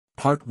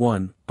Part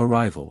 1,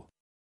 Arrival.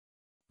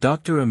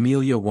 Dr.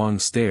 Amelia Wang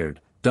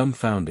stared,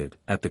 dumbfounded,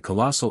 at the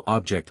colossal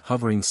object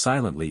hovering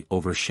silently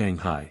over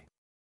Shanghai.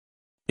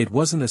 It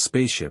wasn't a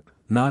spaceship,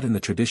 not in the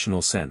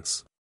traditional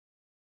sense.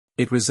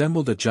 It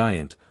resembled a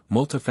giant,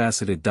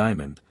 multifaceted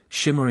diamond,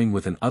 shimmering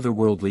with an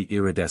otherworldly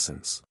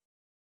iridescence.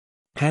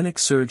 Panic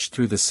surged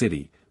through the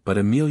city, but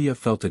Amelia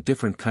felt a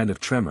different kind of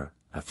tremor,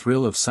 a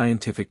thrill of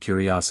scientific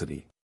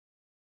curiosity.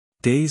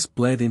 Days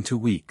bled into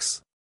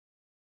weeks.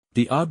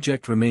 The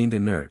object remained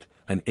inert,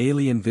 an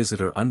alien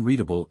visitor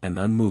unreadable and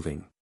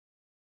unmoving.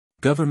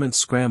 Governments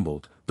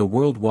scrambled, the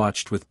world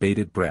watched with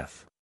bated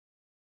breath.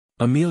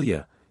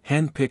 Amelia,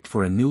 handpicked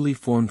for a newly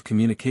formed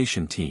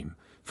communication team,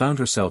 found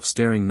herself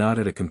staring not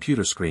at a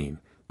computer screen,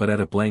 but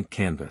at a blank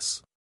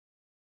canvas.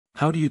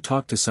 How do you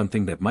talk to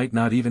something that might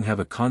not even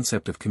have a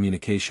concept of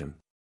communication?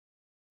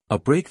 A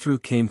breakthrough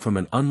came from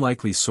an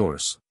unlikely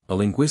source, a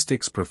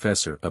linguistics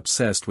professor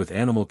obsessed with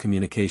animal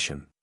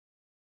communication.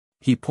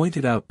 He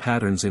pointed out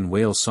patterns in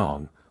whale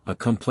song, a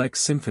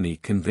complex symphony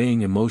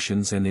conveying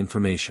emotions and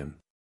information.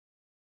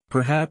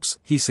 Perhaps,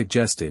 he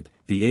suggested,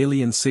 the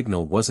alien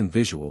signal wasn't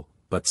visual,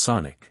 but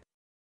sonic.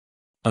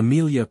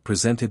 Amelia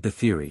presented the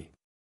theory.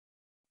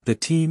 The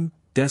team,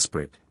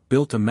 desperate,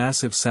 built a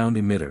massive sound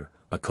emitter,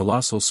 a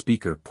colossal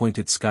speaker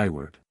pointed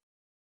skyward.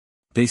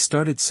 They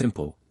started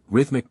simple,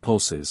 rhythmic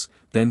pulses,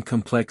 then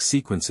complex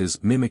sequences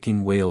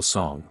mimicking whale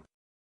song.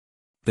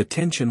 The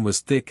tension was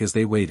thick as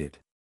they waited.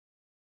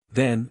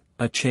 Then,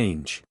 a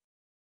change.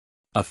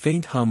 A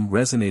faint hum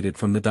resonated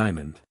from the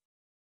diamond.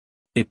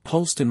 It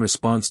pulsed in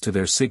response to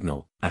their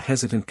signal, a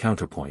hesitant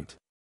counterpoint.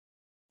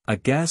 A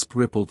gasp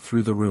rippled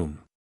through the room.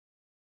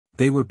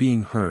 They were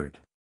being heard.